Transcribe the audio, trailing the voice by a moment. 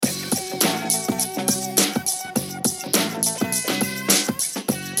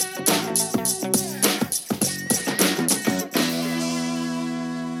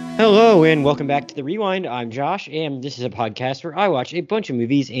Hello and welcome back to The Rewind. I'm Josh, and this is a podcast where I watch a bunch of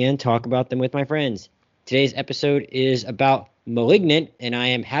movies and talk about them with my friends. Today's episode is about Malignant, and I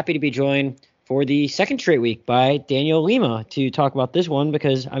am happy to be joined for the second straight week by Daniel Lima to talk about this one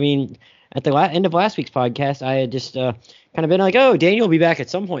because, at the end of last week's podcast, I had just kind of been like, oh, Daniel will be back at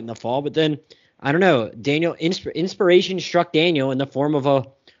some point in the fall, but then, I don't know, inspiration struck Daniel in the form of a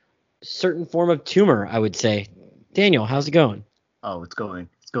certain form of tumor, I would say. Daniel, how's it going? Oh, it's going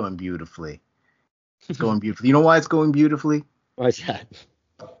beautifully. It's going beautifully. You know why it's going beautifully? Why is that?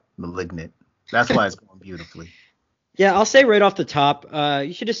 Malignant. That's why it's going beautifully. Yeah, I'll say right off the top,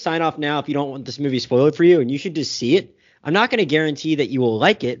 you should just sign off now if you don't want this movie spoiled for you, and you should just see it. I'm not going to guarantee that you will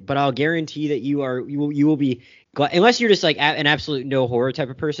like it, but I'll guarantee that you will be glad, unless you're just like an absolute no horror type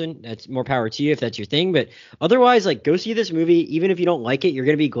of person. That's more power to you if that's your thing. But otherwise, like, go see this movie. Even if you don't like it, you're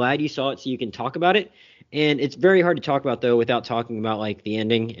going to be glad you saw it so you can talk about it. And it's very hard to talk about, though, without talking about like the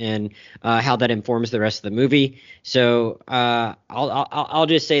ending and how that informs the rest of the movie. So I'll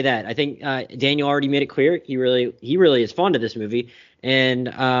just say that I think Daniel already made it clear he really is fond of this movie, and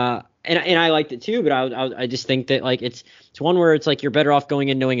I liked it too. But I just think that like it's one where it's like you're better off going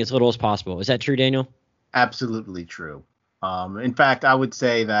in knowing as little as possible. Is that true, Daniel? Absolutely true. In fact, I would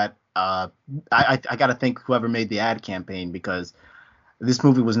say that I got to thank whoever made the ad campaign, because this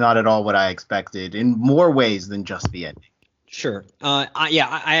movie was not at all what I expected in more ways than just the ending. Sure. I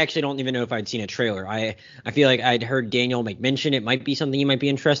actually don't even know if I'd seen a trailer. I feel like I'd heard Daniel make mention it might be something you might be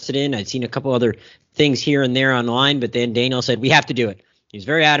interested in. I'd seen a couple other things here and there online, but then Daniel said, we have to do it. He was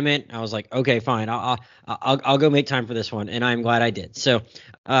very adamant. I was like, okay, fine. I'll go make time for this one, and I'm glad I did. So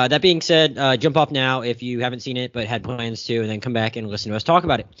that being said, jump off now if you haven't seen it but had plans to, and then come back and listen to us talk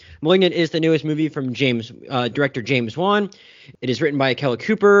about it. Malignant is the newest movie from director James Wan. It is written by Kelly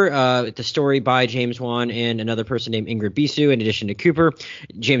Cooper, the story by James Wan and another person named Ingrid Bisu, in addition to Cooper.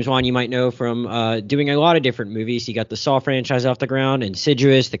 James Wan you might know from doing a lot of different movies. He got the Saw franchise off the ground,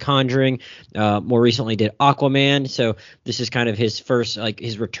 Insidious, The Conjuring, more recently did Aquaman. So this is kind of his first, like,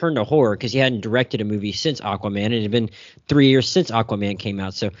 his return to horror, because he hadn't directed a movie since Aquaman, and it had been 3 years since Aquaman came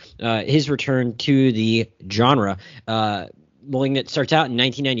out. So his return to the genre. Malignant starts out in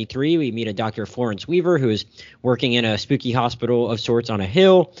 1993. We meet a Dr. Florence Weaver, who is working in a spooky hospital of sorts on a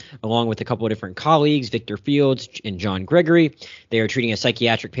hill, along with a couple of different colleagues, Victor Fields and John Gregory. They are treating a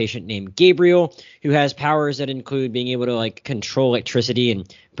psychiatric patient named Gabriel, who has powers that include being able to like control electricity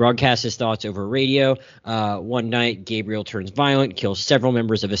and broadcast his thoughts over radio. One night, Gabriel turns violent, kills several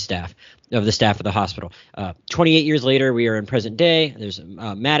members of the staff of the hospital. 28 years later, we are in present day. There's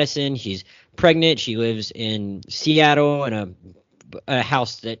Madison. She's pregnant. She lives in Seattle in a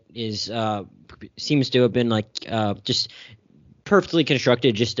house that is seems to have been like just perfectly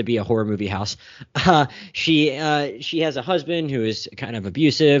constructed just to be a horror movie house. She has a husband who is kind of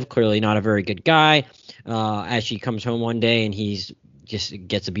abusive, clearly not a very good guy. As she comes home one day and he's just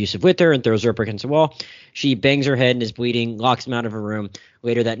gets abusive with her and throws her up against the wall, she bangs her head and is bleeding, locks him out of her room.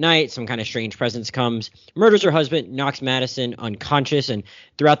 Later that night, some kind of strange presence comes, murders her husband, knocks Madison unconscious, and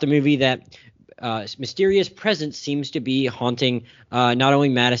throughout the movie that mysterious presence seems to be haunting not only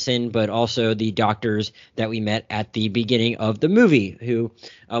Madison, but also the doctors that we met at the beginning of the movie, who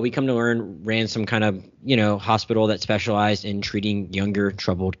we come to learn ran some kind of, hospital that specialized in treating younger,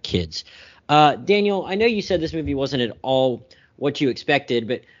 troubled kids. Daniel, I know you said this movie wasn't at all what you expected,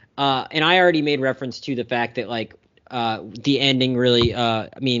 but and I already made reference to the fact that, like, the ending really, the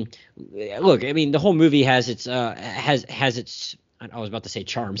whole movie has its has its, I was about to say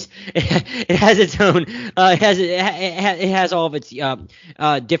charms. It has its own. It has all of its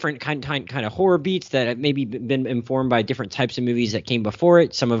different kind of horror beats that have maybe been informed by different types of movies that came before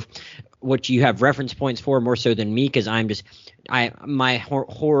it. Some of what you have reference points for more so than me, because my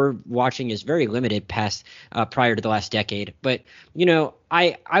horror watching is very limited past prior to the last decade. But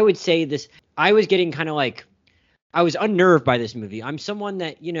I would say this. I was getting kind of like, I was unnerved by this movie. I'm someone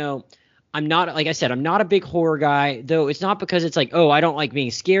that I'm not, like I said, I'm not a big horror guy, though. It's not because it's like, oh, I don't like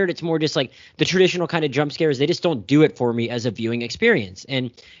being scared. It's more just like the traditional kind of jump scares. They just don't do it for me as a viewing experience.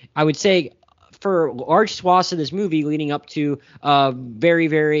 And I would say for large swaths of this movie leading up to a very,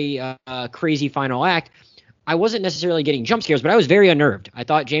 very crazy final act, I wasn't necessarily getting jump scares, but I was very unnerved. I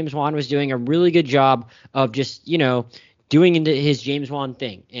thought James Wan was doing a really good job of just, doing into his James Wan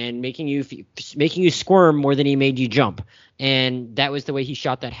thing and making you squirm more than he made you jump. And that was the way he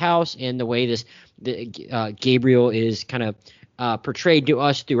shot that house, and the way Gabriel is kind of portrayed to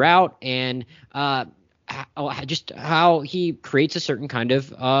us throughout, and just how he creates a certain kind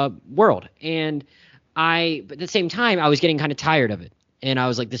of world. And but at the same time, I was getting kind of tired of it. and I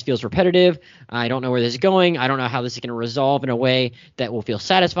was like, this feels repetitive. I don't know where this is going. I don't know how this is going to resolve in a way that will feel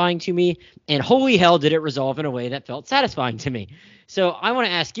satisfying to me. And holy hell, did it resolve in a way that felt satisfying to me. So I want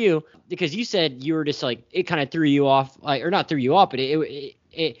to ask you, because you said you were just like, it kind of threw you off, like, or not threw you off, but it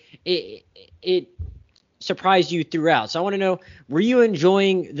surprised you throughout. So I want to know, were you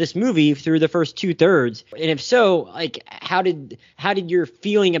enjoying this movie through the first 2/3? And if so, like, how did your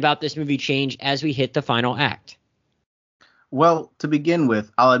feeling about this movie change as we hit the final act? Well, to begin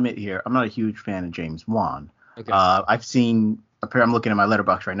with, I'll admit here, I'm not a huge fan of James Wan. Okay. I've seen, I'm looking at my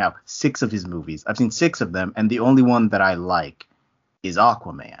letterbox right now, 6 of his movies. I've seen 6 of them, and the only one that I like is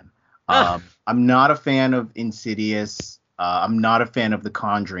Aquaman. I'm not a fan of Insidious. I'm not a fan of the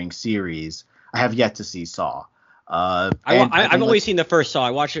Conjuring series. I have yet to see Saw. I've only seen the first Saw.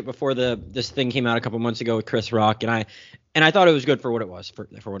 I watched it before this thing came out a couple months ago with Chris Rock, and I thought it was good for what it was,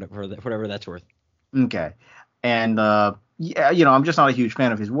 for whatever that's worth. Okay. And yeah, I'm just not a huge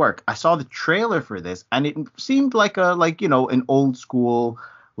fan of his work. I saw the trailer for this, and it seemed like an old school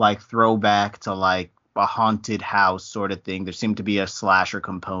like throwback to like a haunted house sort of thing. There seemed to be a slasher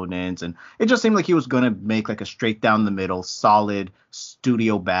component, and it just seemed like he was going to make like a straight down the middle, solid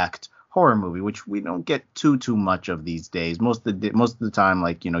studio backed horror movie, which we don't get too much of these days. Most of the time,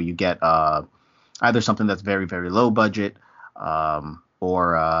 like, you get either something that's very, very low budget,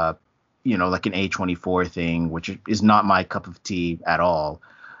 or like an A24 thing, which is not my cup of tea at all.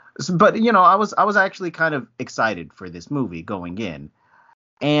 But I was actually kind of excited for this movie going in,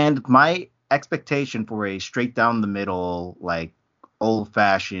 and my expectation for a straight down the middle, like old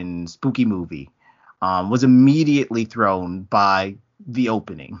fashioned spooky movie, was immediately thrown by the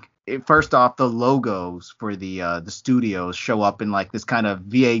opening. First off, the logos for the studios show up in like this kind of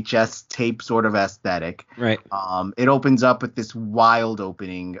VHS tape sort of aesthetic. Right. It opens up with this wild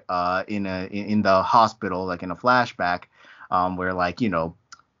opening in the hospital, like in a flashback, where like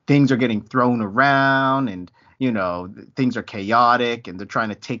things are getting thrown around, and things are chaotic, and they're trying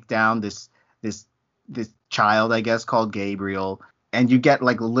to take down this child, I guess, called Gabriel. And you get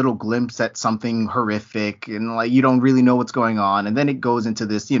like a little glimpse at something horrific, and like you don't really know what's going on. And then it goes into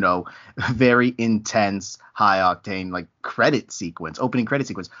this, very intense, high octane, like opening credit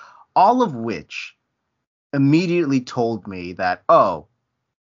sequence, all of which immediately told me that, oh,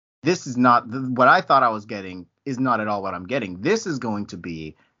 this is not what I thought I was getting, is not at all what I'm getting. This is going to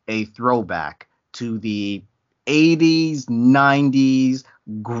be a throwback to the 80s, 90s,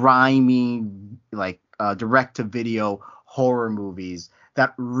 grimy, like direct to video horror movies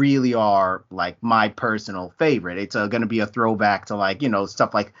that really are like my personal favorite. It's going to be a throwback to like,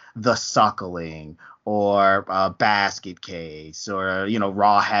 stuff like The Suckling, or Basket Case, or,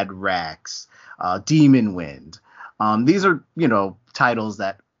 Rawhead Rex, Demon Wind. These are, titles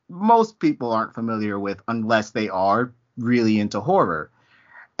that most people aren't familiar with unless they are really into horror.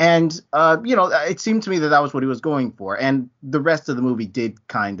 And, it seemed to me that was what he was going for. And the rest of the movie did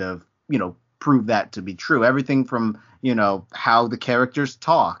kind of, prove that to be true. Everything from, how the characters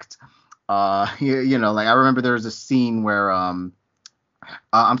talked. Like I remember there was a scene where, I'm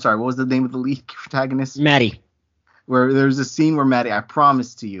sorry, what was the name of the lead protagonist? Maddie. Where there's a scene where Maddie, I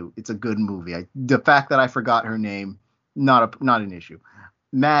promise to you, it's a good movie. The fact that I forgot her name, not an issue.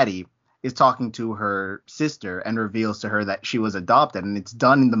 Maddie is talking to her sister and reveals to her that she was adopted, and it's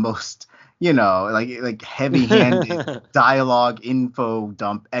done in the most, like heavy-handed dialogue, info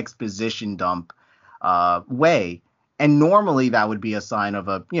dump, exposition dump way. And normally that would be a sign of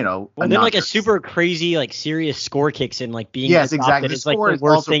a, and then like a super crazy, like serious score kicks in, like being yes, adopted. exactly. It's like the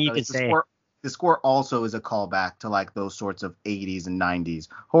worst thing you can say. The score also is a callback to like those sorts of 80s and 90s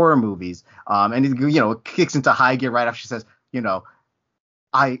horror movies. And it kicks into high gear right after she says,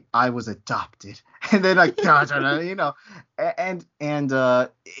 I was adopted. And then like, and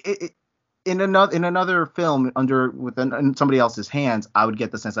it in another film with somebody else's hands, I would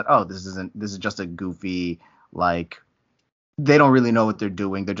get the sense that, oh, this is just a goofy, like, they don't really know what they're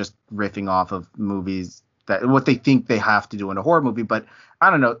doing. They're just riffing off of movies, that what they think they have to do in a horror movie. But I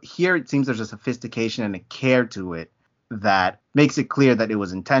don't know. Here it seems there's a sophistication and a care to it that makes it clear that it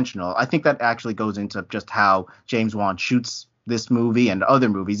was intentional. I think that actually goes into just how James Wan shoots this movie and other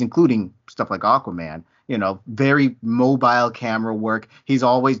movies, including stuff like Aquaman. Very mobile camera work. He's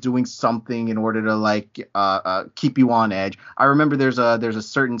always doing something in order to like keep you on edge. I remember there's a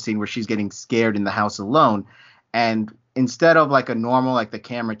certain scene where she's getting scared in the house alone, and instead of like a normal, like the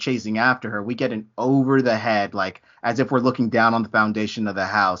camera chasing after her, we get an over the head, like as if we're looking down on the foundation of the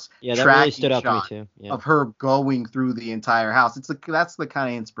house. Yeah, that really stood out to me too. Yeah. Of her going through the entire house. That's the kind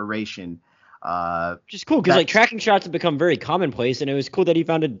of inspiration. Which is cool because like tracking shots have become very commonplace, and it was cool that he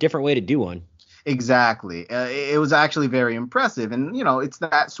found a different way to do one. Exactly. It was actually very impressive, and it's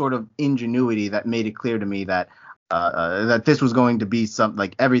that sort of ingenuity that made it clear to me that that this was going to be some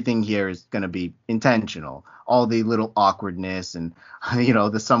like everything here is going to be intentional. All the little awkwardness and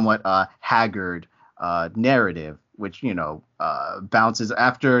the somewhat haggard narrative, which bounces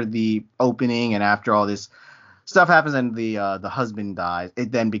after the opening and after all this stuff happens and the husband dies.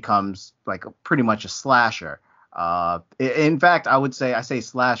 It then becomes like pretty much a slasher. In fact, I say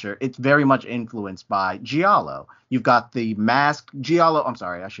slasher. It's very much influenced by giallo. You've got the masked giallo. I'm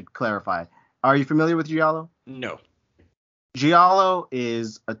sorry, I should clarify. Are you familiar with giallo? No. Giallo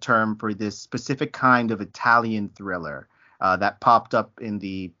is a term for this specific kind of Italian thriller that popped up in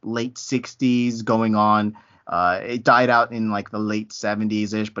the late 60s, going on. It died out in like the late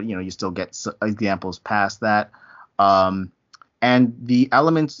 70s ish, but you still get examples past that. And the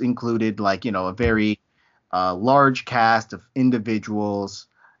elements included like a very large cast of individuals,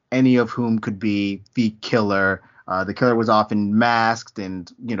 any of whom could be the killer. The killer was often masked and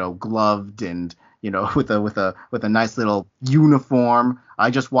gloved and with a nice little uniform. I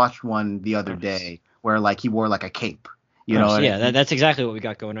just watched one the other day where like he wore like a cape. That's exactly what we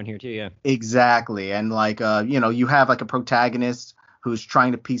got going on here too. Yeah. Exactly, and like you have like a protagonist who's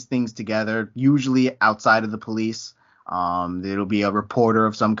trying to piece things together, usually outside of the police. It'll be a reporter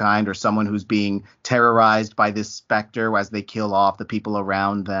of some kind or someone who's being terrorized by this specter as they kill off the people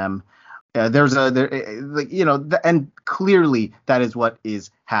around them. And clearly that is what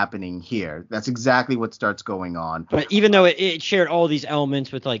is happening here. That's exactly what starts going on. But even though it shared all these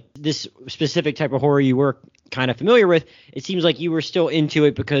elements with like this specific type of horror you were kind of familiar with, it seems like you were still into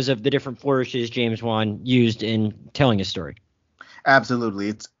it because of the different flourishes James Wan used in telling his story.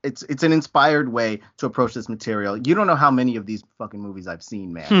 Absolutely. It's an inspired way to approach this material. You don't know how many of these fucking movies I've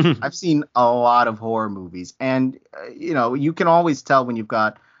seen, man. I've seen a lot of horror movies, and you can always tell when you've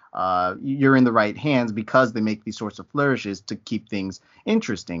got you're in the right hands because they make these sorts of flourishes to keep things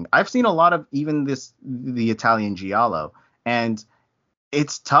interesting. I've seen a lot of even the Italian giallo, and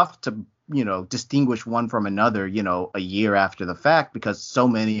it's tough to distinguish one from another a year after the fact because so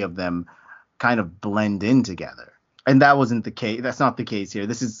many of them kind of blend in together. And that wasn't the case. That's not the case here.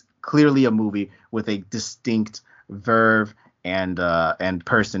 This is clearly a movie with a distinct verve and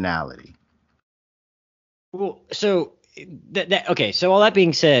personality. Well, so okay. So all that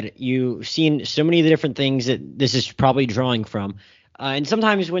being said, you've seen so many of the different things that this is probably drawing from, and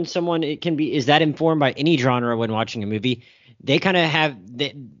sometimes when someone is that informed by any genre when watching a movie, they kind of have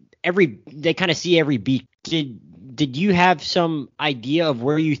they kind of see every beat. Did you have some idea of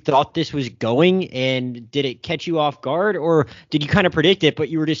where you thought this was going, and did it catch you off guard, or did you kind of predict it, but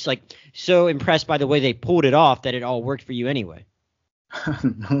you were just like so impressed by the way they pulled it off that it all worked for you anyway?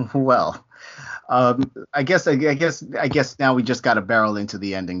 Well, I guess now we just got to barrel into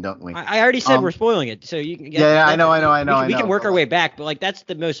the ending, don't we? I already said we're spoiling it, so you can. Yeah, I know. We can work our way back, but like that's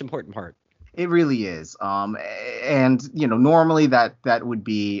the most important part. It really is. And normally that would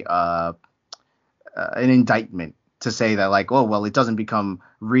be an indictment to say that like, oh, well, it doesn't become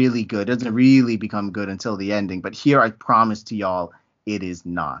really good. It doesn't really become good until the ending. But here I promise to y'all, it is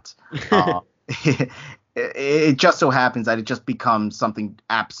not. It just so happens that it just becomes something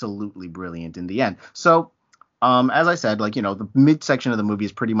absolutely brilliant in the end. So, as I said, like, the midsection of the movie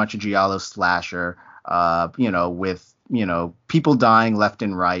is pretty much a giallo slasher, with, people dying left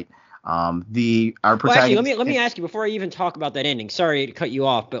and right. Our protagonist. Well, actually, let me ask you before I even talk about that ending. Sorry to cut you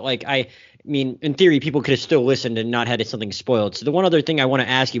off, but like I mean, in theory, people could have still listened and not had something spoiled. So the one other thing I want to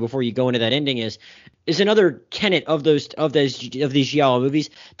ask you before you go into that ending is another tenet of these giallo movies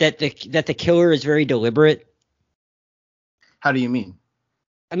that the killer is very deliberate. How do you mean?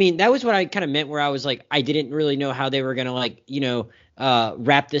 I mean, that was what I kind of meant, where I was like, I didn't really know how they were gonna like,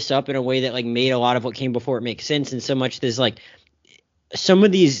 wrap this up in a way that like made a lot of what came before it make sense. And so much there's like some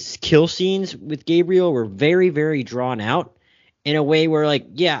of these kill scenes with Gabriel were very, very drawn out in a way where like,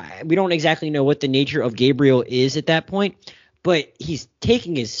 yeah, we don't exactly know what the nature of Gabriel is at that point, but he's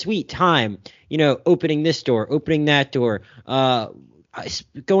taking his sweet time, opening this door, opening that door,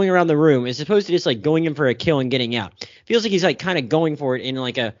 going around the room, as opposed to just like going in for a kill and getting out. Feels like he's like kind of going for it in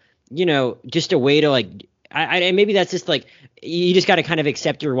like a, just a way to like, I maybe that's just like, you just got to kind of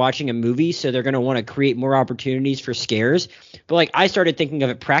accept you're watching a movie, so they're going to want to create more opportunities for scares. But like, I started thinking of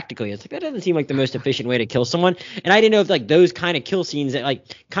it practically. It's like, that doesn't seem like the most efficient way to kill someone. And I didn't know if like those kind of kill scenes that like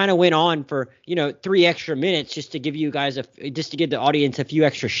kind of went on for 3 extra minutes just to give you guys just to give the audience a few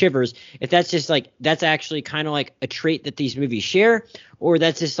extra shivers, if that's just like, that's actually kind of like a trait that these movies share, or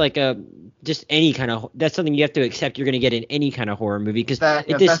that's just like just any kind of, that's something you have to accept you're going to get in any kind of horror movie, because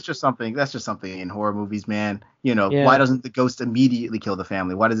that's just something in horror movies, man. Why doesn't the ghost immediately kill the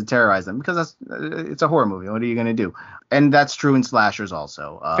family? Why does it terrorize them? Because it's a horror movie. What are you going to do? And that's true in slashers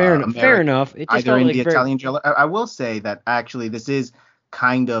also. Fair enough. It just either felt in like the Italian genre. I will say that actually this is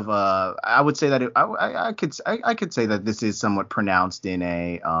kind of I would say that I could say that this is somewhat pronounced in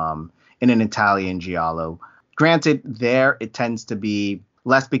an Italian giallo. Granted, there it tends to be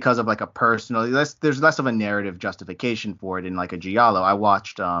less because of like a personal, there's less of a narrative justification for it in like a giallo. I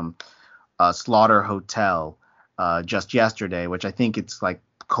watched Slaughter Hotel just yesterday, which I think it's like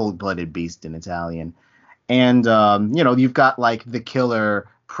Cold-Blooded Beast in Italian. And you've got like the killer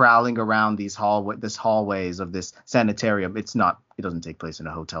prowling around these hallways of this sanitarium. It doesn't take place in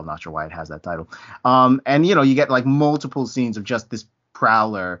a hotel. Not sure why it has that title. And you get like multiple scenes of just this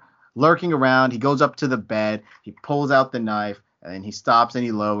prowler lurking around. He goes up to the bed, he pulls out the knife, and then he stops and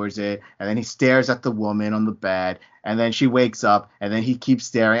he lowers it, and then he stares at the woman on the bed, and then she wakes up, and then he keeps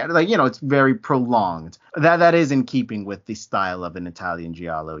staring at her. Like, it's very prolonged. That is in keeping with the style of an Italian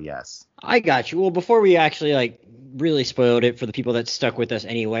giallo, yes. I got you. Well, before we actually like really spoiled it for the people that stuck with us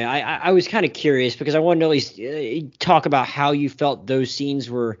anyway, I was kind of curious because I wanted to at least talk about how you felt those scenes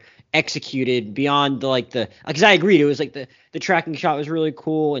were executed beyond because I agreed it was like the tracking shot was really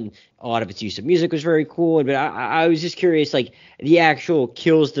cool and a lot of its use of music was very cool, but I was just curious, like the actual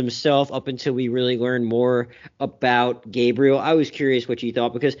kills themselves up until we really learned more about Gabriel. I was curious what you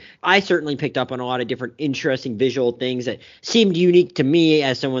thought, because I certainly picked up on a lot of different interesting visual things that seemed unique to me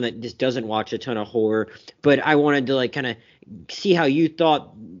as someone that just doesn't watch a ton of horror, but I wanted to like kind of see how you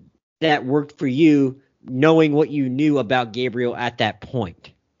thought that worked for you, knowing what you knew about Gabriel at that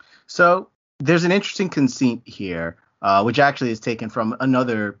point. So there's an interesting conceit here, which actually is taken from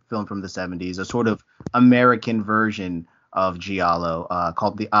another film from the 70s, a sort of American version of giallo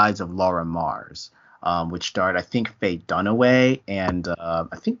called The Eyes of Laura Mars, which starred, I think, Faye Dunaway and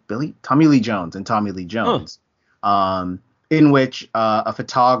I think Tommy Lee Jones, in which a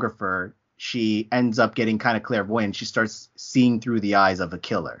photographer, she ends up getting kind of clairvoyant. She starts seeing through the eyes of a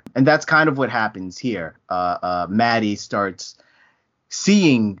killer. And that's kind of what happens here. Maddie starts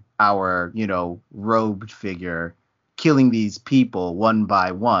seeing our, robed figure killing these people one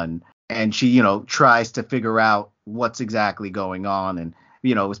by one. And she, tries to figure out what's exactly going on. And,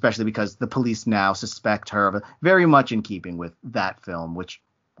 especially because the police now suspect her of very much in keeping with that film, which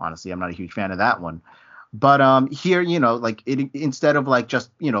honestly, I'm not a huge fan of that one. But here, like instead of like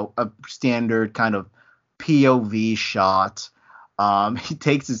just, a standard kind of POV shot, he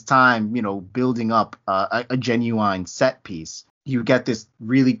takes his time, building up a genuine set piece. You get this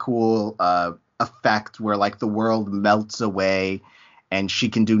really cool effect where like the world melts away and she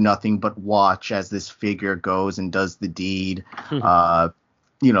can do nothing but watch as this figure goes and does the deed.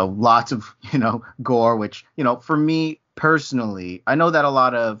 Lots of, gore, which, for me personally, I know that a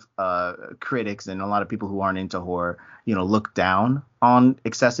lot of critics and a lot of people who aren't into horror, look down on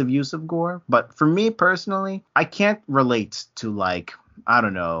excessive use of gore. But for me personally, I can't relate to like, I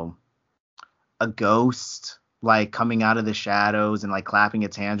don't know, a ghost like coming out of the shadows and like clapping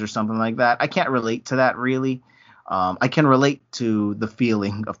its hands or something like that. I can't relate to that really. I can relate to the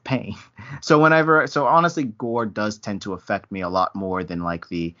feeling of pain. So honestly, gore does tend to affect me a lot more than like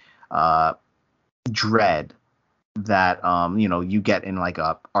the dread that you get in like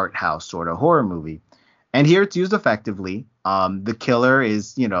a art house sort of horror movie. And here it's used effectively. The killer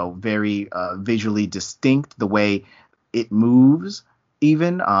is, very visually distinct, the way it moves.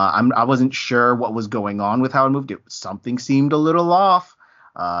 Even I wasn't sure what was going on with how it moved. Something seemed a little off.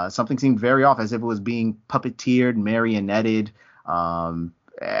 Something seemed very off, as if it was being puppeteered, marionetted.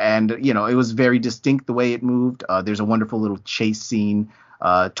 And it was very distinct the way it moved. There's a wonderful little chase scene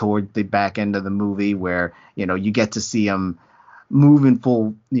toward the back end of the movie where you get to see him moving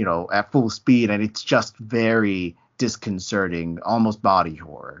at full speed, and it's just very disconcerting, almost body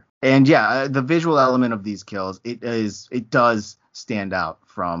horror. And yeah, the visual element of these kills, it does stand out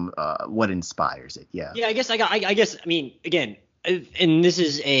from what inspires it. Yeah. I guess I mean, again, and this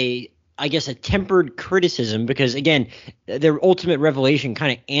is a tempered criticism, because again, the ultimate revelation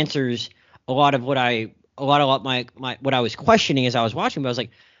kind of answers a lot of what my what I was questioning as I was watching. But I was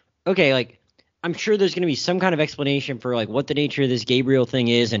like, okay, like I'm sure there's going to be some kind of explanation for like what the nature of this Gabriel thing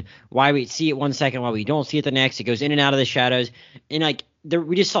is and why we see it one second, why we don't see it the next. It goes in and out of the shadows, and like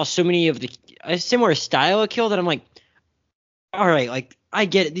we just saw so many of a similar style of kill that I'm like, all right, like I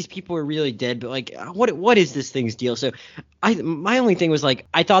get it. These people are really dead, but like, what is this thing's deal? So, my only thing was like,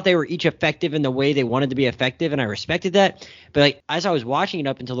 I thought they were each effective in the way they wanted to be effective, and I respected that. But like, as I was watching it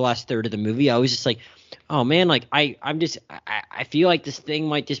up until the last third of the movie, I was just like, oh man, like I feel like this thing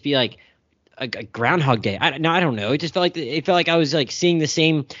might just be like a Groundhog Day. I don't know. It just felt like I was like seeing the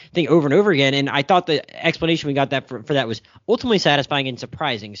same thing over and over again. And I thought the explanation we got that for that was ultimately satisfying and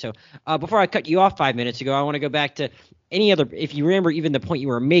surprising. So before I cut you off 5 minutes ago, I want to go back to any other, if you remember even the point you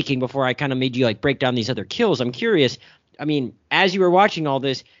were making before I kind of made you like break down these other kills. I'm curious. I mean, as you were watching all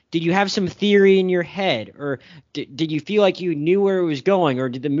this, did you have some theory in your head, or did you feel like you knew where it was going, or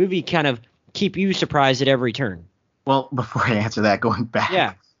did the movie kind of keep you surprised at every turn? Well, before I answer that, going back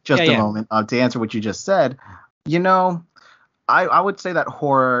Yeah. just Yeah, a yeah. moment to answer what you just said, you know, I would say that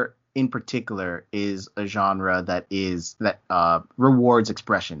horror in particular is a genre that rewards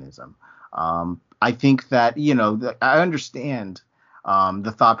expressionism. I think that, I understand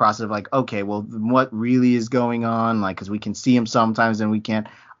the thought process of like, okay, well, what really is going on? Like, because we can see him sometimes and we can't.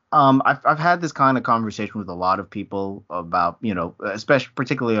 I've had this kind of conversation with a lot of people about, especially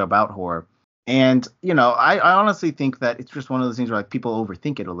particularly about horror. And, I honestly think that it's just one of those things where like people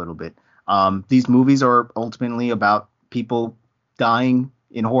overthink it a little bit. These movies are ultimately about people dying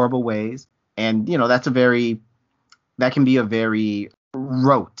in horrible ways. And, that can be a very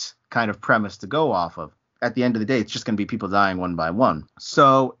rote kind of premise to go off of. At the end of the day, it's just going to be people dying one by one.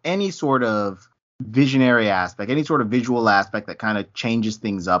 So any sort of visionary aspect, any sort of visual aspect that kind of changes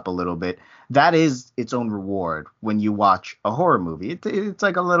things up a little bit, that is its own reward when you watch a horror movie. It's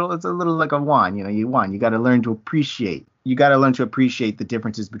like it's a little like a wine. You got to learn to appreciate. You got to learn to appreciate the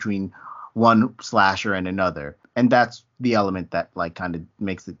differences between one slasher and another, and that's the element that like kind of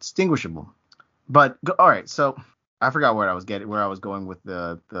makes it distinguishable. But all right, so I forgot where I was going with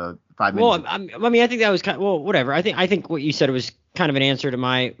the 5 minutes. Well, I mean, I think that was kind of, well, whatever. I think what you said was kind of an answer to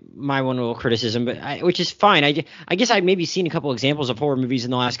my one little criticism, but which is fine. I guess I've maybe seen a couple examples of horror movies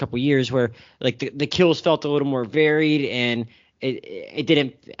in the last couple of years where like the kills felt a little more varied and it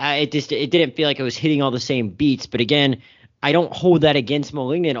didn't feel like it was hitting all the same beats. But again, I don't hold that against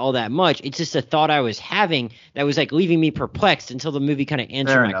Malignant all that much. It's just a thought I was having that was like leaving me perplexed until the movie kind of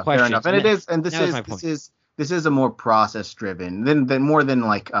answered my questions. Fair enough. And that was my point. this is a more process driven than more than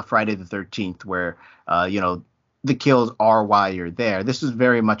like a Friday the 13th where the kills are why you're there. This is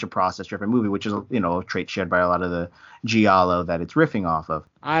very much a process driven movie, which is a trait shared by a lot of the giallo that it's riffing off of.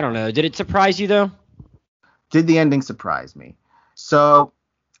 I don't know. Did it surprise you though? Did the ending surprise me? So,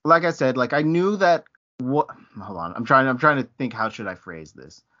 like I said, like I knew that. Hold on, I'm trying to think, how should I phrase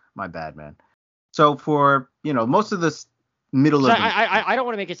this? My bad, man. So for most of this middle of I don't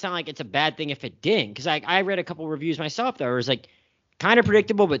want to make it sound like it's a bad thing if it didn't, because I read a couple reviews myself that was like kind of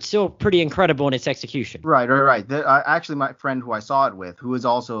predictable but still pretty incredible in its execution. Right. Actually, my friend who I saw it with, who is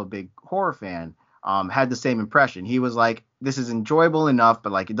also a big horror fan, had the same impression. He was like, this is enjoyable enough,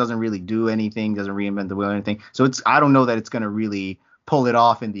 but like it doesn't really do anything, doesn't reinvent the wheel or anything. So I don't know that it's gonna really pull it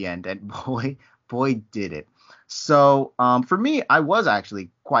off in the end. And boy did it. So for me, I was actually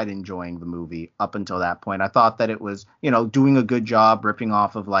quite enjoying the movie up until that point. I thought that it was, doing a good job ripping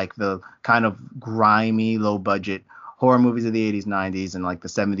off of like the kind of grimy, low budget horror movies of the 80s, 90s, and like the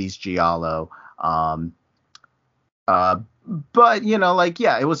 70s giallo. But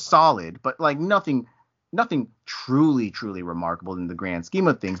it was solid, but like nothing truly remarkable in the grand scheme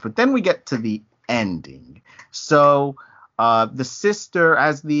of things. But then we get to the ending. So the sister,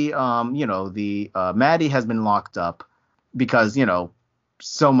 as the Maddie has been locked up because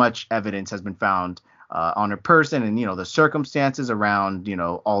so much evidence has been found on her person, and the circumstances around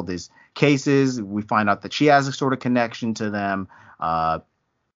all these cases. We find out that she has a sort of connection to them.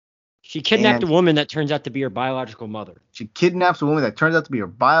 She kidnapped a woman that turns out to be her biological mother. She kidnaps a woman that turns out to be her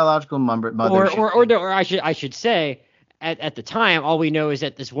biological mother. Or I should say, at the time, all we know is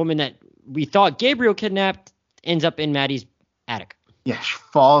that this woman that we thought Gabriel kidnapped ends up in Maddie's attic. Yeah, she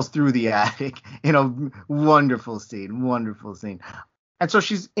falls through the attic. Wonderful scene. And so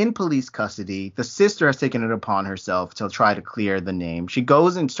she's in police custody. The sister has taken it upon herself to try to clear the name. She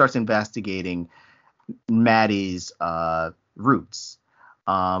goes and starts investigating Maddie's roots.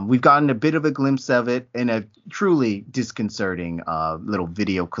 We've gotten a bit of a glimpse of it in a truly disconcerting little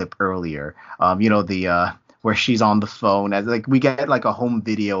video clip earlier. Where she's on the phone, as like we get like a home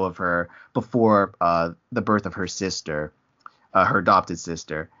video of her before the birth of her sister, her adopted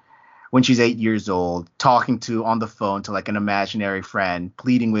sister, when she's 8 years old, talking on the phone to like an imaginary friend,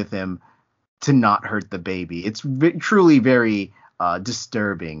 pleading with him to not hurt the baby. It's truly very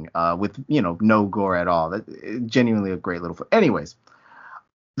disturbing, with no gore at all. That genuinely a great little. Anyways,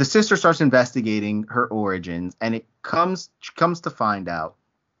 the sister starts investigating her origins, and she comes to find out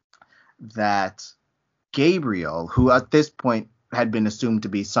that Gabriel, who at this point had been assumed to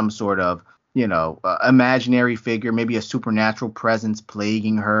be some sort of, imaginary figure, maybe a supernatural presence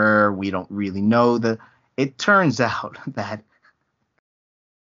plaguing her. We don't really know. It turns out that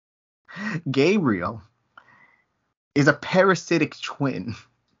Gabriel is a parasitic twin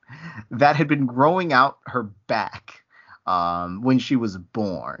that had been growing out her back when she was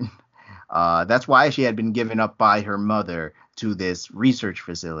born. That's why she had been given up by her mother to this research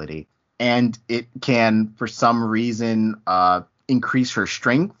facility. And it can, for some reason, increase her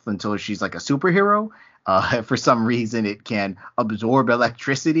strength until she's like a superhero. For some reason, it can absorb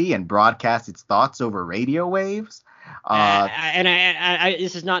electricity and broadcast its thoughts over radio waves.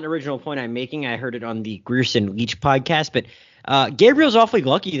 This is not an original point I'm making. I heard it on the Grierson Leach podcast, but Gabriel's awfully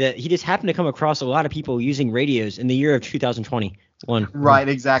lucky that he just happened to come across a lot of people using radios in the year of 2021. Right,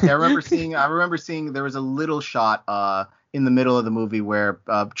 exactly. I remember seeing there was a little shot in the middle of the movie where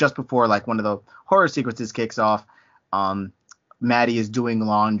just before like one of the horror sequences kicks off, Maddie is doing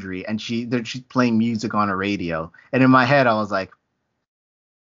laundry and she's playing music on a radio. And in my head, I was like,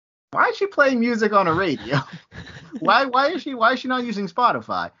 why is she playing music on a radio? why is she not using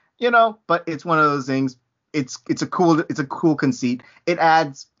Spotify? But it's one of those things. It's a cool conceit. It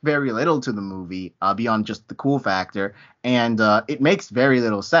adds very little to the movie beyond just the cool factor, and it makes very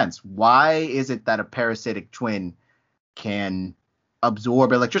little sense. Why is it that a parasitic twin can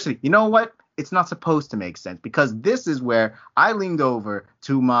absorb electricity? You know what? It's not supposed to make sense, because this is where I leaned over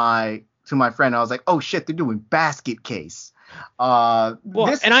to my friend. I was like, oh shit, they're doing Basket Case. I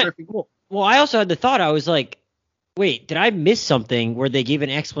also had the thought, I was like, wait, did I miss something where they gave an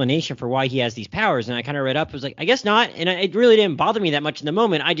explanation for why he has these powers? And I kind of read up, was like, I guess not. And it really didn't bother me that much in the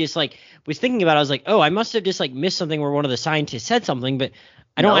moment. I just was thinking about it. I was like, oh, I must have just missed something where one of the scientists said something, but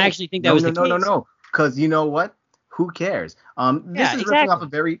I don't actually think that was the case. No. Because you know what? Who cares? This is ripping off a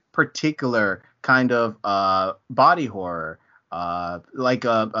very particular kind of body horror, like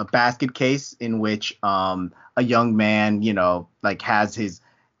a Basket Case, in which a young man, has his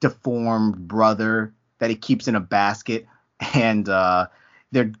deformed brother that he keeps in a basket, and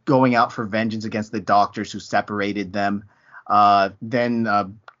they're going out for vengeance against the doctors who separated them.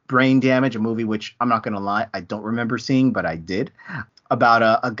 Then Brain Damage, a movie which I'm not going to lie, I don't remember seeing, but I did, about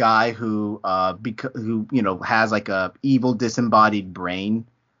a guy who has like a evil disembodied brain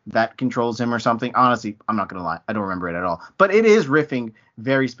that controls him or something. Honestly, I'm not going to lie, I don't remember it at all. But it is riffing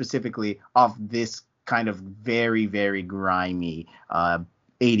very specifically off this kind of very, very grimy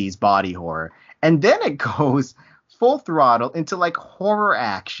 80s body horror. And then it goes full throttle into like horror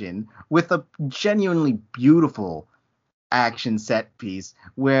action with a genuinely beautiful action set piece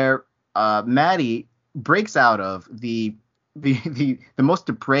where Maddie breaks out of the most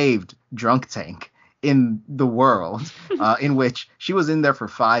depraved drunk tank in the world, in which she was in there for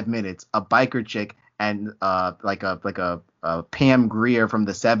 5 minutes, a biker chick and like a Pam Grier from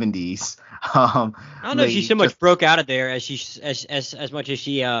the 70s. I don't know if she so much broke out of there as much as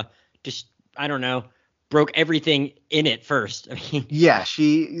she just, I don't know, broke everything in it first. I mean, yeah,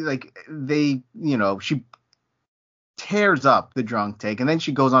 she tears up the drunk tank, and then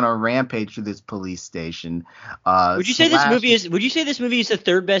she goes on a rampage to this police station. Would you say this movie is the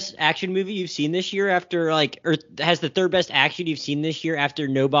third best action movie you've seen this year after or has the third best action you've seen this year after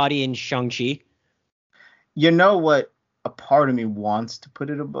Nobody and Shang-Chi? You know what? A part of me wants to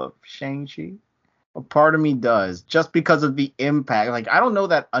put it above Shang-Chi. A part of me does, just because of the impact. Like, I don't know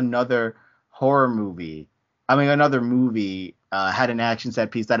that another movie had an action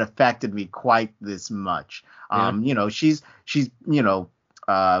set piece that affected me quite this much. Yeah. We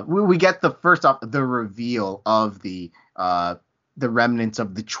get the reveal of the remnants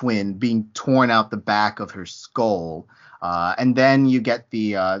of the twin being torn out the back of her skull. And then you get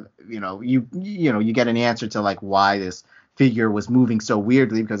you get an answer to like why this figure was moving so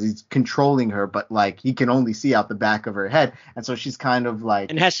weirdly, because he's controlling her, but like he can only see out the back of her head, and so she's kind of like,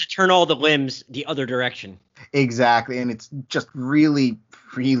 and has to turn all the limbs the other direction. Exactly, and it's just really,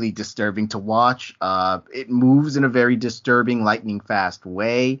 really disturbing to watch. It moves in a very disturbing, lightning fast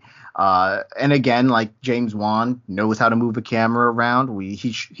way. And again, like, James Wan knows how to move a camera around.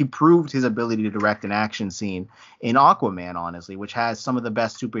 He proved his ability to direct an action scene in Aquaman, honestly, which has some of the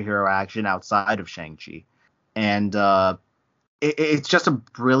best superhero action outside of Shang-Chi. And it's just a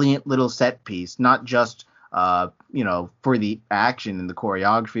brilliant little set piece, not just for the action and the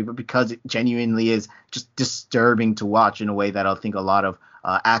choreography, but because it genuinely is just disturbing to watch in a way that I think a lot of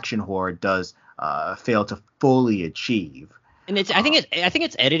action horror does fail to fully achieve. And I think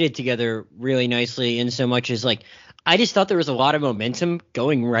it's edited together really nicely, in so much as like I just thought there was a lot of momentum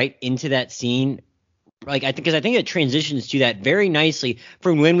going right into that scene. Like because I think it transitions to that very nicely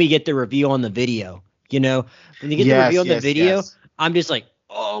from when we get the reveal on the video. When you get the reveal Yes, on the yes, video, yes. I'm just like,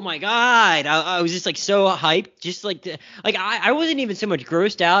 oh my god! I was just like so hyped, just like I wasn't even so much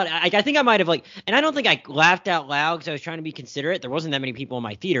grossed out. I think I might have like, and I don't think I laughed out loud because I was trying to be considerate. There wasn't that many people in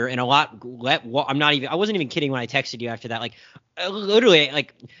my theater, and a lot. I wasn't even kidding when I texted you after that. Like literally,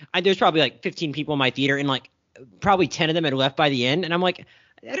 like there's probably like 15 people in my theater, and like probably 10 of them had left by the end, and I'm like.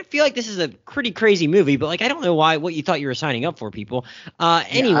 I feel like this is a pretty crazy movie, but like I don't know what you thought you were signing up for, people. Yeah,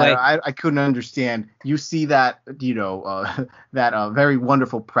 Anyway, I couldn't understand. You see that, that very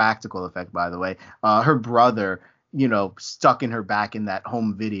wonderful practical effect, by the way. Her brother, stuck in her back in that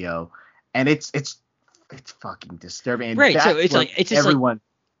home video, and it's fucking disturbing. And right? So that's it's what like it's just like everyone.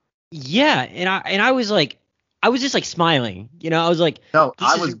 yeah, and I was like I was just like smiling, I was like No, this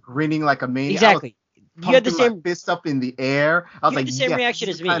I is was grinning like a maniac. I was exactly. You had the pumping my same fist up in the air. I was you had like, the same yes, this reaction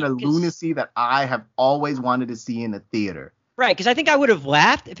is the as kind me, of because lunacy that I have always wanted to see in a theater. right, because I think I would have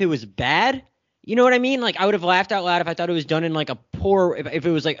laughed if it was bad. You know what I mean? Like I would have laughed out loud if I thought it was done in like a poor, if it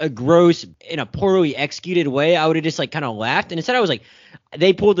was like a gross in a poorly executed way. I would have just like kind of laughed, and instead I was like,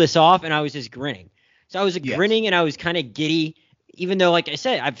 they pulled this off, and I was just grinning. So I was Yes. grinning, and I was kind of giddy, even though, like I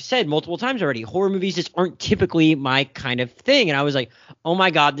said, I've said multiple times already, horror movies just aren't typically my kind of thing. And I was like, oh my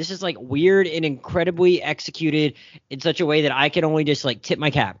god, this is like weird and incredibly executed in such a way that I can only just like tip my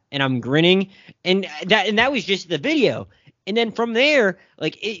cap, and I'm grinning, and that was just the video. And then from there,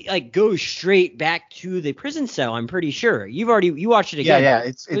 like it like goes straight back to the prison cell. I'm pretty sure you watched it Yeah, again. yeah. It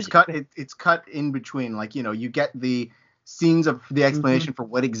It's was cut. It's cut in between. Like, you get the scenes of the mhm. explanation for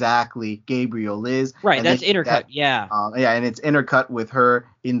what exactly Gabriel is, Right. and then That's you intercut. get, Yeah. yeah, and it's intercut with her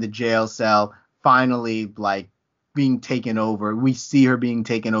in the jail cell, finally like being taken over. We see her being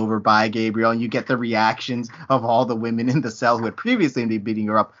taken over by Gabriel, and you get the reactions of all the women in the cell who had previously been beating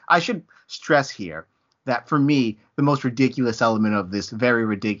her up. I should stress here that for me, the most ridiculous element of this very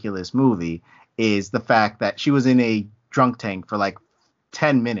ridiculous movie is the fact that she was in a drunk tank for like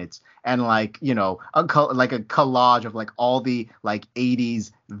 10 minutes, and like, like a collage of like all the like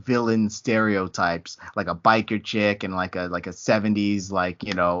 80s villain stereotypes, like a biker chick and like a 70s, like,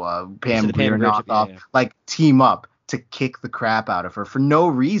 So Pam the Pam Grier Grier. Yeah. knockoff, Yeah. like team up to kick the crap out of her for no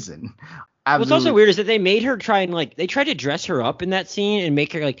reason. What's also Absolutely. weird is that they made her try and like they tried to dress her up in that scene and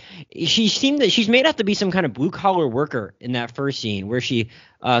make her like she seemed that she's made out to be some kind of blue collar worker in that first scene where she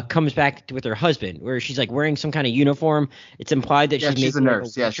comes back with her husband, where she's like wearing some kind of uniform. It's implied that Yeah, she's she's a maybe like a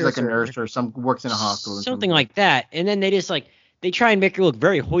nurse. Yeah, she's like waitress a or nurse or some works in a hospital and something something. like that. And then they just like they try and make her look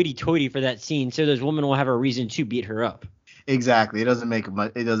very hoity toity for that scene, so those women will have a reason to beat her up. Exactly. It doesn't make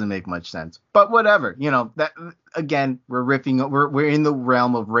much sense. But whatever. That again, we're in the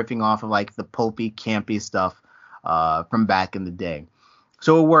realm of riffing off of like the pulpy, campy stuff from back in the day.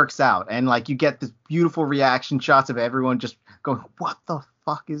 So it works out. And like you get this beautiful reaction shots of everyone just going, "What the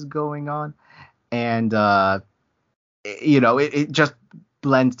fuck is going on?" And it just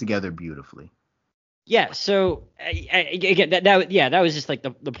blends together beautifully. Yeah, so again, that was just like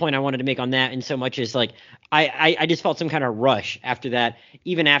the point I wanted to make on that, and so much as like I just felt some kind of rush after that,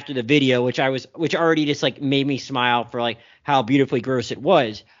 even after the video, which already just like made me smile for like how beautifully gross it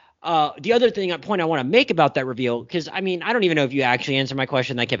was. The other point I want to make about that reveal, because I mean I don't even know if you actually answered my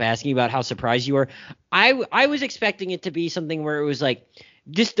question. I kept asking you about how surprised you were. I was expecting it to be something where it was like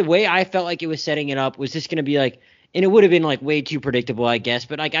just the way I felt like it was setting it up was just going to be like, and it would have been like way too predictable, I guess.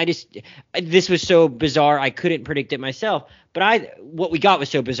 But like this was so bizarre, I couldn't predict it myself. But what we got was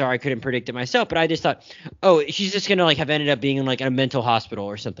so bizarre, I couldn't predict it myself. But I just thought, oh, she's just gonna like have ended up being in like a mental hospital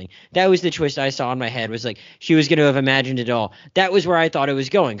or something. That was the twist I saw in my head, was like she was gonna have imagined it all. That was where I thought it was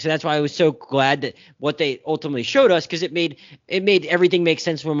going. So that's why I was so glad that what they ultimately showed us, because it made everything make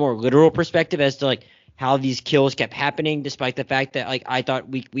sense from a more literal perspective as to like how these kills kept happening, despite the fact that like I thought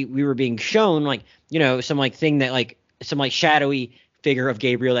we were being shown like some like thing that like some like shadowy figure of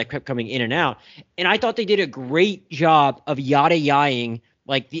Gabriel that kept coming in and out. And I thought they did a great job of yada yaing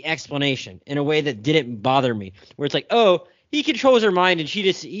like the explanation in a way that didn't bother me, where it's like, oh, he controls her mind and she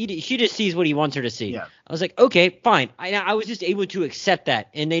just sees what he wants her to see. Yeah. I was like, okay, fine. I was just able to accept that,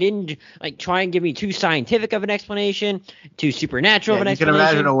 and they didn't like try and give me too scientific of an explanation, too supernatural Yeah, of an you can imagine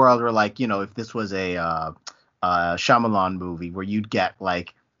explanation. a world where, like, if this was a Shyamalan movie, where you'd get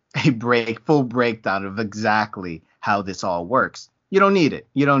like a full breakdown of exactly how this all works. You don't need it.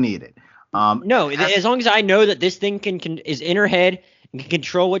 You don't need it. No, As as long as I know that this thing is in her head and can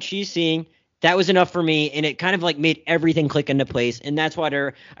control what she's seeing, That was enough for me, and it kind of like made everything click into place, and that's what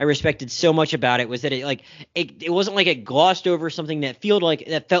I respected so much about it, was that it wasn't like it glossed over something that felt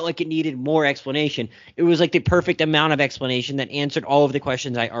like it needed more explanation. It was like the perfect amount of explanation that answered all of the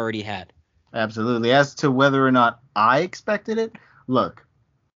questions I already had. Absolutely. As to whether or not I expected it, look,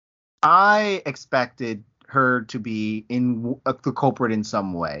 I expected her to be the culprit in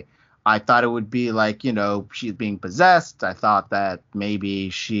some way. I thought it would be like, she's being possessed. I thought that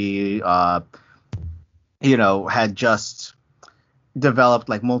maybe she, had just developed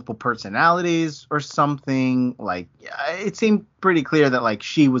like multiple personalities or something. Like, it seemed pretty clear that like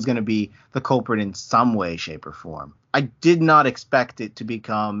she was going to be the culprit in some way, shape, or form. I did not expect it to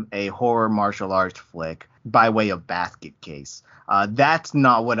become a horror martial arts flick by way of Basket Case. That's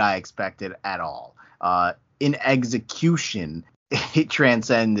not what I expected at all. In execution, it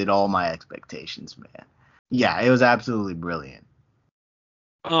transcended all my expectations, man. Yeah, it was absolutely brilliant.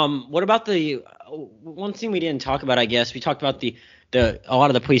 What about the one thing we didn't talk about? I guess we talked about a lot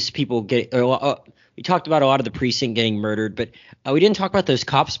of the police people get. We talked about a lot of the precinct getting murdered, but we didn't talk about those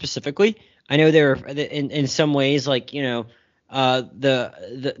cops specifically. I know they're in some ways, like, the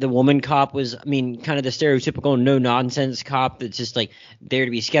woman cop was, I mean, kind of the stereotypical no nonsense cop that's just like there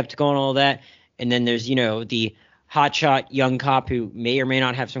to be skeptical and all that. And then there's, the hotshot young cop who may or may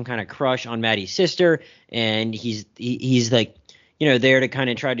not have some kind of crush on Maddie's sister, and he's like, there to kind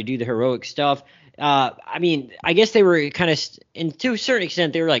of try to do the heroic stuff. I mean, I guess they were kind of, and to a certain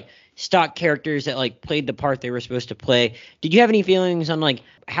extent, they were like stock characters that like played the part they were supposed to play. Did you have any feelings on like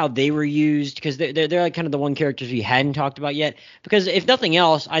how they were used? Because they're like kind of the one characters we hadn't talked about yet. Because if nothing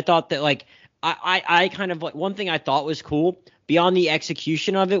else, I thought that like I kind of like, one thing I thought was cool beyond the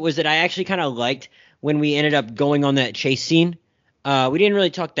execution of it was that I actually kind of liked when we ended up going on that chase scene. We didn't really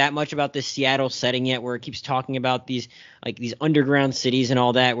talk that much about this Seattle setting yet, where it keeps talking about these underground cities and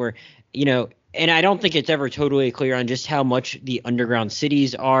all that, where, and I don't think it's ever totally clear on just how much the underground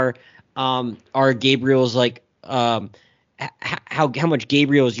cities are Gabriel's like, how much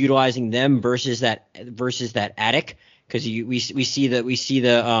Gabriel is utilizing them versus that attic. Because we see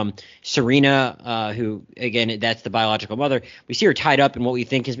the Serena, who again, that's the biological mother. We see her tied up in what we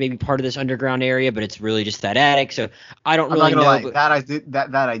think is maybe part of this underground area, but it's really just that attic. So I don't really know. Lie.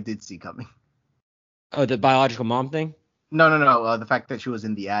 That I did see coming. Oh, the biological mom thing? No. The fact that she was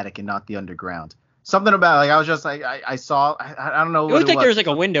in the attic and not the underground. Something about, like, I was just like, I saw, I don't know. It looked like there was like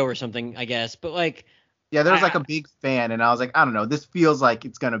a window or something, I guess, but like. Yeah, there was like a big fan, and I was like, I don't know. This feels like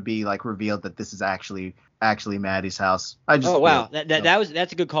it's gonna be like revealed that this is actually Maddie's house. That's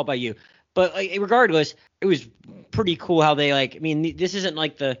a good call by you. But like, regardless, it was pretty cool how they like. I mean, this isn't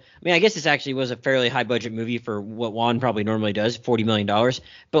like I guess this actually was a fairly high budget movie for what Wan probably normally does, $40 million.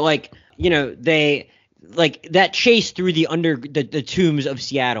 But like, they like that chase through the tombs of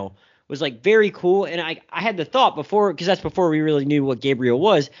Seattle was like very cool, and I had the thought before, because that's before we really knew what Gabriel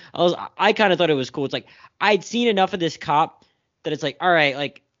was. I kind of thought it was cool. It's like I'd seen enough of this cop that it's like, all right,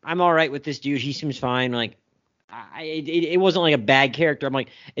 like I'm all right with this dude. He seems fine. Like it wasn't like a bad character. I'm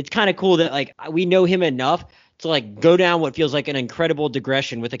like, it's kind of cool that like we know him enough to like go down what feels like an incredible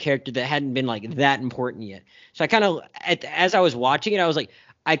digression with a character that hadn't been like that important yet. So I kind of, as I was watching it, I was like,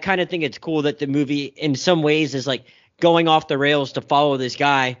 I kind of think it's cool that the movie in some ways is like going off the rails to follow this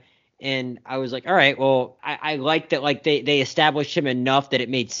guy. And I was like, all right, well, I like that, like they established him enough that it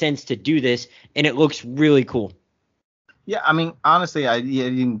made sense to do this, and it looks really cool. Yeah, I mean, honestly, I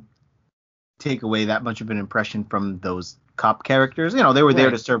didn't take away that much of an impression from those cop characters. They were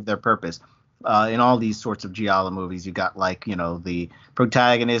there to serve their purpose. In all these sorts of Giallo movies, you got like, the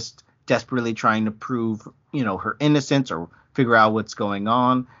protagonist desperately trying to prove, her innocence or figure out what's going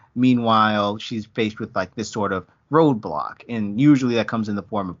on. Meanwhile, she's faced with like this sort of roadblock, and usually that comes in the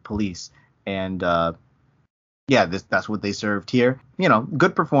form of police. And that's what they served here.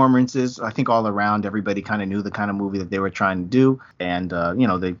 Good performances. I think all around, everybody kind of knew the kind of movie that they were trying to do, and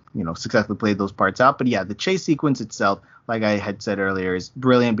they successfully played those parts out. But yeah, the chase sequence itself, like I had said earlier, is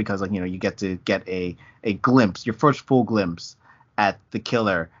brilliant because like you get to get a glimpse, your first full glimpse at the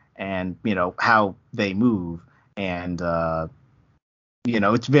killer, and how they move, and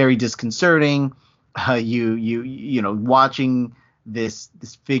it's very disconcerting. Watching this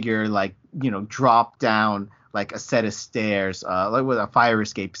figure like drop down like a set of stairs, like with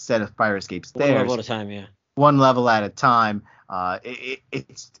a set of fire escape stairs. One level at a time, yeah. One level at a time.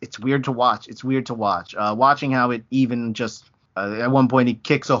 It's weird to watch. It's weird to watch. Watching how it even just at one point he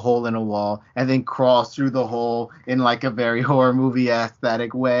kicks a hole in a wall and then crawls through the hole in like a very horror movie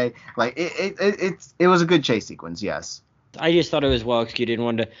aesthetic way. Like it was a good chase sequence, yes. I just thought it was well executed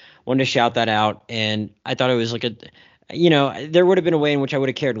and wanted to shout that out. And I thought it was like there would have been a way in which I would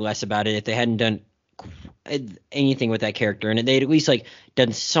have cared less about it if they hadn't done anything with that character, and they'd at least like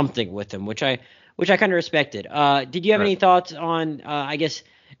done something with him, which I kind of respected. Did you have any thoughts on I guess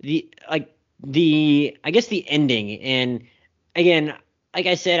the ending? And again, like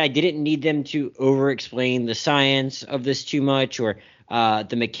I said, I didn't need them to over-explain the science of this too much, or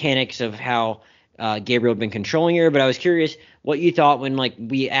the mechanics of how Gabriel had been controlling her. But I was curious what you thought when like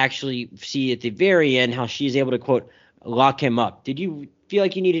we actually see at the very end how she's able to quote lock him up. Did you feel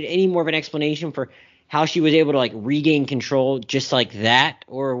like you needed any more of an explanation for how she was able to like regain control just like that,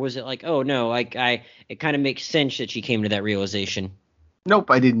 or was it like, oh no, like it kind of makes sense that she came to that realization?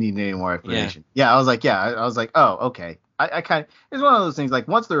 Nope, I didn't need any more explanation. Yeah, I was like, oh, okay. I kind of, it's one of those things like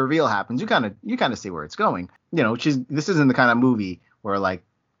once the reveal happens, you kind of see where it's going. This isn't the kind of movie where like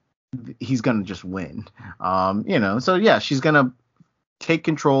he's gonna just win. So yeah, she's gonna take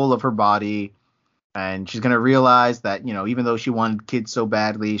control of her body, and she's gonna realize that even though she wanted kids so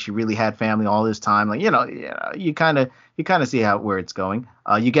badly, she really had family all this time. Like you kind of see where it's going.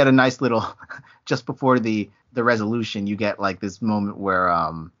 You get a nice little just before the resolution, you get like this moment where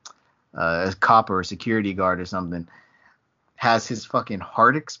a cop or a security guard or something has his fucking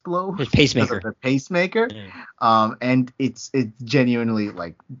heart explode. His pacemaker. The pacemaker. Yeah. And it's genuinely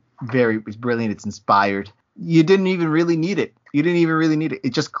like it's brilliant. It's inspired. You didn't even really need it. It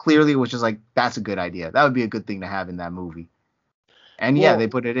just clearly was just like, that's a good idea. That would be a good thing to have in that movie. And they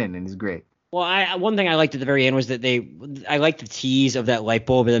put it in, and it's great. Well, one thing I liked at the very end was that I liked the tease of that light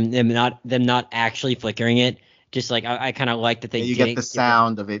bulb and them not actually flickering it. Just like I kind of like that they get the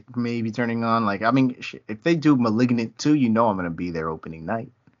sound of it maybe turning on. Like, I mean, if they do Malignant 2, I'm gonna be there opening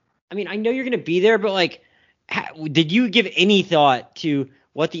night. I mean, I know you're gonna be there, but like, did you give any thought to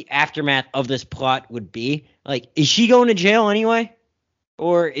what the aftermath of this plot would be? Like, is she going to jail anyway?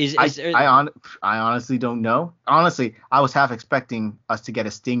 Or is there... I honestly don't know. Honestly, I was half expecting us to get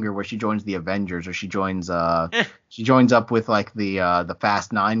a stinger where she joins the Avengers, or she joins she joins up with like the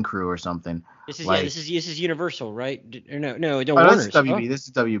Fast 9 crew or something. This is Universal, right? No, Warner's. This is WB. This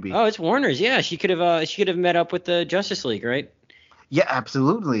is WB. Oh, it's Warner's. Yeah, she could have met up with the Justice League, right? Yeah,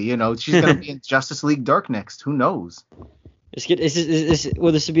 absolutely. She's gonna be in Justice League Dark next. Who knows? This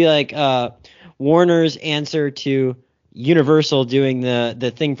would be like Warner's answer to Universal doing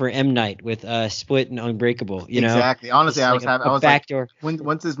the thing for M. Night with Split and Unbreakable. Exactly. Honestly, I was backdoor. Like,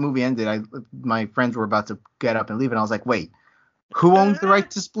 once this movie ended, my friends were about to get up and leave, and I was like, wait, who owns the right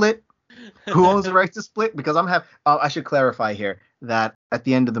to Split? Who owns the right to Split? Because I should clarify here that at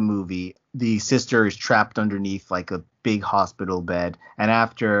the end of the movie, the sister is trapped underneath like a big hospital bed, and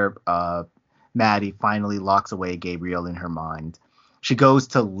after Maddie finally locks away Gabriel in her mind, she goes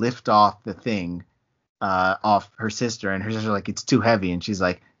to lift off the thing off her sister, and her sister's like, it's too heavy, and she's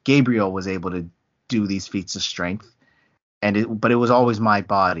like, Gabriel was able to do these feats of strength, but it was always my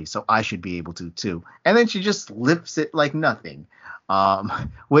body, so I should be able to too. And then she just lifts it like nothing,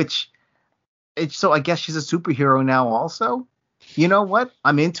 so I guess she's a superhero now also. You know what?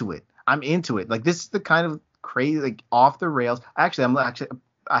 I'm into it. Like, this is the kind of crazy, like, off the rails.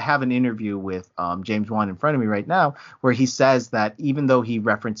 I have an interview with James Wan in front of me right now where he says that even though he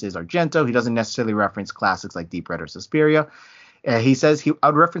references Argento, he doesn't necessarily reference classics like Deep Red or Suspiria. He says I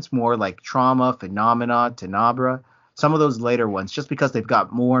would reference more like Trauma, Phenomena, Tenebra, some of those later ones, just because they've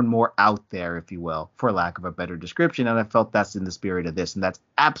got more and more out there, if you will, for lack of a better description. And I felt that's in the spirit of this, and that's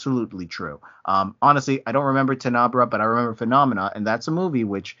absolutely true. Honestly, I don't remember Tenebra, but I remember Phenomena, and that's a movie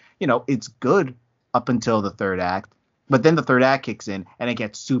which, it's good up until the third act. But then the third act kicks in, and it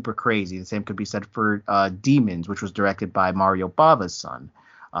gets super crazy. The same could be said for Demons, which was directed by Mario Bava's son.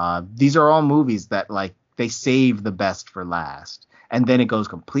 These are all movies that, like, they save the best for last. And then it goes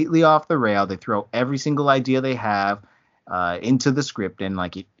completely off the rail. They throw every single idea they have into the script, and,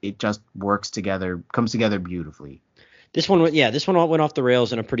 like, it just comes together beautifully. This one went off the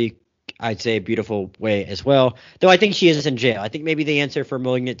rails in a pretty, I'd say, beautiful way as well. Though I think she is in jail. I think maybe the answer for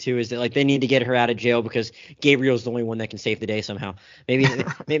Malignant 2 is that, like, they need to get her out of jail because Gabriel's the only one that can save the day somehow. Maybe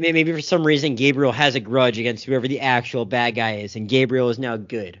for some reason Gabriel has a grudge against whoever the actual bad guy is, and Gabriel is now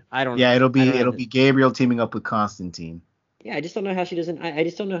good. I don't know. Yeah, it'll be Gabriel teaming up with Constantine. Yeah, I just don't know how she doesn't. I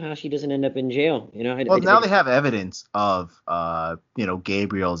just don't know how she doesn't end up in jail. Now they have evidence of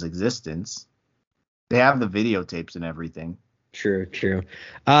Gabriel's existence. They have the videotapes and everything. True.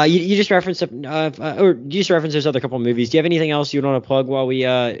 You just referenced those other couple of movies. Do you have anything else you want to plug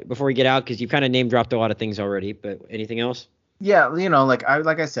before we get out? Because you kind of name dropped a lot of things already. But anything else? Yeah, like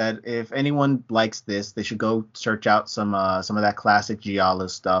I said, if anyone likes this, they should go search out some of that classic Giallo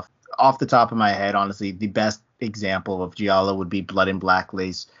stuff. Off the top of my head, honestly, the best example of Giallo would be Blood and Black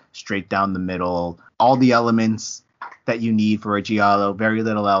Lace, straight down the middle, all the elements that you need for a giallo. Very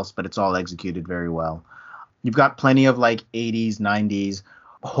little else, but it's all executed very well. You've got plenty of like 80s, 90s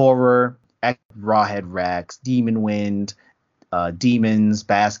horror, Rawhead Rex, Demon Wind, Demons,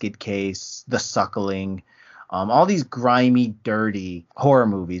 Basket Case, The Suckling, all these grimy, dirty horror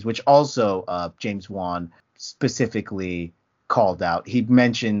movies, which also James Wan specifically called out. He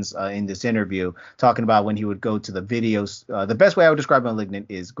mentions in this interview, talking about when he would go to the videos. The best way I would describe Malignant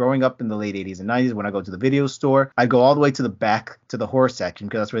is growing up in the late 80s and 90s. When I go to the video store, I'd go all the way to the back to the horror section,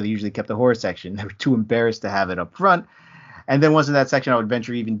 because that's where they usually kept the horror section. They were too embarrassed to have it up front. And then once in that section, I would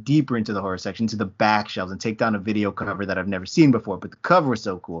venture even deeper into the horror section, to the back shelves, and take down a video cover that I've never seen before. But the cover was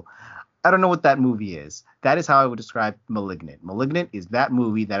so cool. I don't know what that movie is. That is how I would describe Malignant. Malignant is that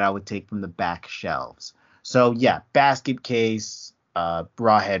movie that I would take from the back shelves. So yeah, Basket Case,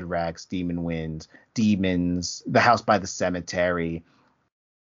 Rawhead Rex, Demon Wind, Demons, The House by the Cemetery.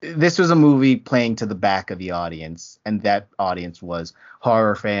 This was a movie playing to the back of the audience, and that audience was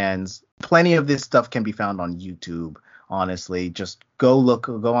horror fans. Plenty of this stuff can be found on YouTube. Honestly, just go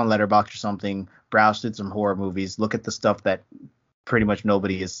on Letterboxd or something, browse through some horror movies, look at the stuff that pretty much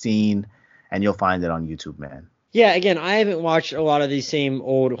nobody has seen, and you'll find it on YouTube, man. Yeah, again, I haven't watched a lot of these same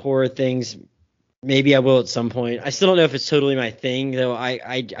old horror things. Maybe I will at some point. I still don't know if it's totally my thing, though.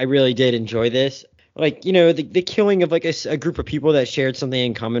 I really did enjoy this. Like, you know, the killing of like a group of people that shared something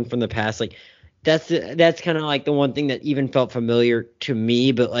in common from the past. Like, that's kind of like the one thing that even felt familiar to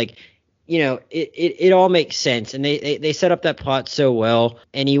me. But like, you know, it all makes sense, and they set up that plot so well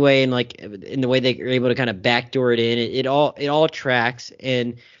anyway, and like in the way they were able to kind of backdoor it in. It all tracks,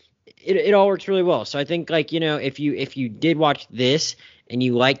 and it all works really well. So I think, like, you know, if you did watch this and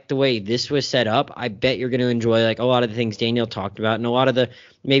you liked the way this was set up, I bet you're going to enjoy like a lot of the things Daniel talked about, and a lot of the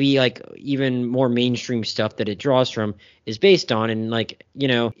maybe like even more mainstream stuff that it draws from is based on. And like, you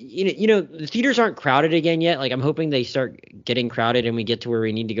know, the theaters aren't crowded again yet. Like, I'm hoping they start getting crowded and we get to where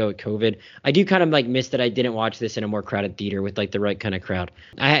we need to go with COVID. I do kind of like miss that I didn't watch this in a more crowded theater with like the right kind of crowd.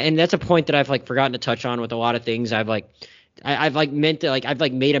 And that's a point that I've like forgotten to touch on with a lot of things. I've made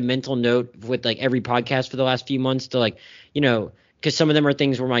a mental note with like every podcast for the last few months to like, you know, because some of them are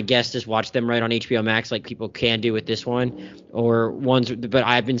things where my guest just watch them right on HBO Max, like people can do with this one, or ones. But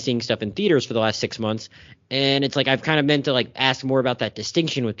I've been seeing stuff in theaters for the last 6 months, and it's like I've kind of meant to like ask more about that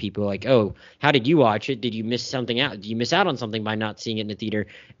distinction with people. Like, oh, how did you watch it? Did you miss something out? Did you miss out on something by not seeing it in the theater?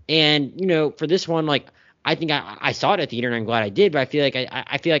 And you know, for this one, like, I think I saw it at theater, and I'm glad I did. But I feel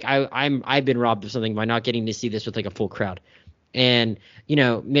like I've been robbed of something by not getting to see this with like a full crowd. And, you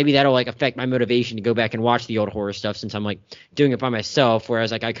know, maybe that'll like affect my motivation to go back and watch the old horror stuff, since I'm like doing it by myself.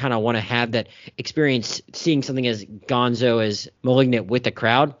 Whereas like I kind of want to have that experience seeing something as gonzo as Malignant with a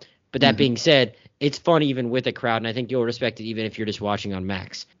crowd. But that being said, it's fun even with a crowd, and I think you'll respect it even if you're just watching on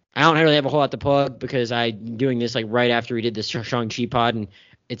Max. I don't really have a whole lot to plug because I'm doing this like right after we did the Shang-Chi pod, and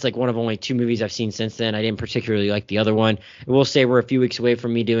it's like one of only 2 movies I've seen since then. I didn't particularly like the other one. I will say we're a few weeks away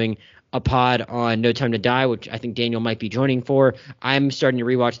from me doing a pod on No Time to Die, which I think Daniel might be joining for. I'm starting to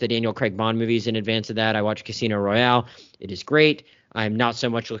rewatch the Daniel Craig Bond movies in advance of that. I watched Casino Royale. It is great. I'm not so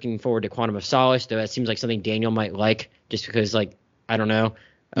much looking forward to Quantum of Solace, though that seems like something Daniel might like, just because, like, I don't know.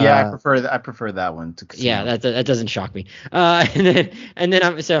 Yeah, I prefer that one to Casino. Yeah, that doesn't shock me. And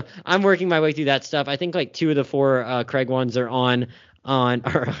then I'm working my way through that stuff. I think like 2 of the 4 Craig ones are on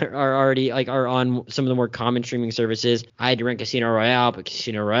already like are on some of the more common streaming services. I had to rent Casino Royale, but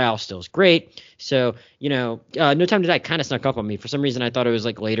Casino Royale still is great. So, you know, No Time to Die kind of snuck up on me. For some reason I thought it was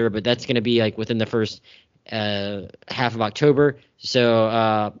like later, but that's going to be like within the first half of October.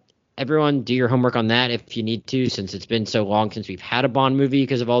 So everyone do your homework on that if you need to, since it's been so long since we've had a Bond movie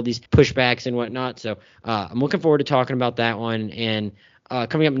because of all these pushbacks and whatnot. So I'm looking forward to talking about that one. And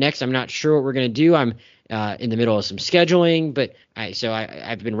coming up next, I'm not sure what we're going to do. I'm in the middle of some scheduling, but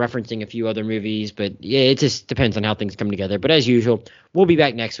I've been referencing a few other movies, but yeah, it just depends on how things come together. But as usual, we'll be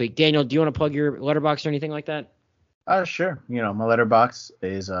back next week. Daniel, do you want to plug your Letterboxd or anything like that? Sure. You know, my Letterboxd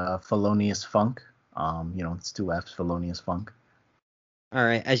is Felonious Funk. You know, it's 2 F's, Felonious Funk. All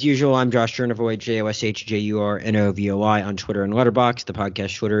right. As usual, I'm Josh Jurnovoy, JOSHJURNOVOI on Twitter and Letterboxd. The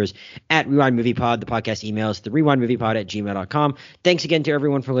podcast Twitter is @RewindMoviePod. The podcast email is therewindmoviepod@gmail.com. Thanks again to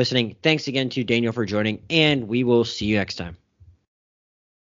everyone for listening. Thanks again to Daniel for joining, and we will see you next time.